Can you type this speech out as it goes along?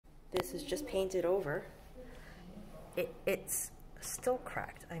This is just painted over. It's still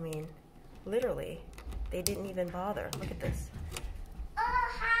cracked. I mean, literally, they didn't even bother. Look at this. Oh,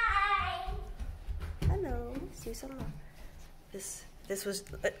 hi. Hello, see some love. This was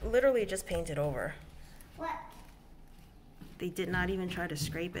literally just painted over. What? They did not even try to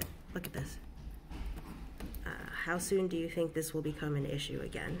scrape it. Look at this. How soon do you think this will become an issue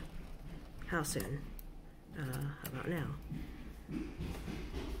again? How soon? How about now?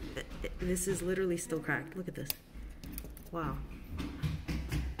 This is literally still cracked. Look at this. Wow.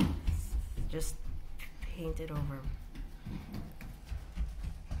 Just painted over.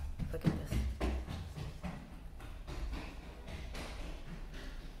 Look at this.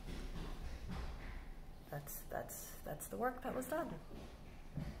 That's the work that was done.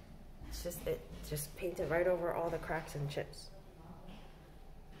 It just painted right over all the cracks and chips.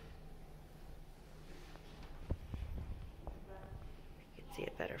 You can see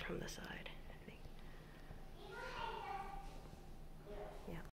it better from the side.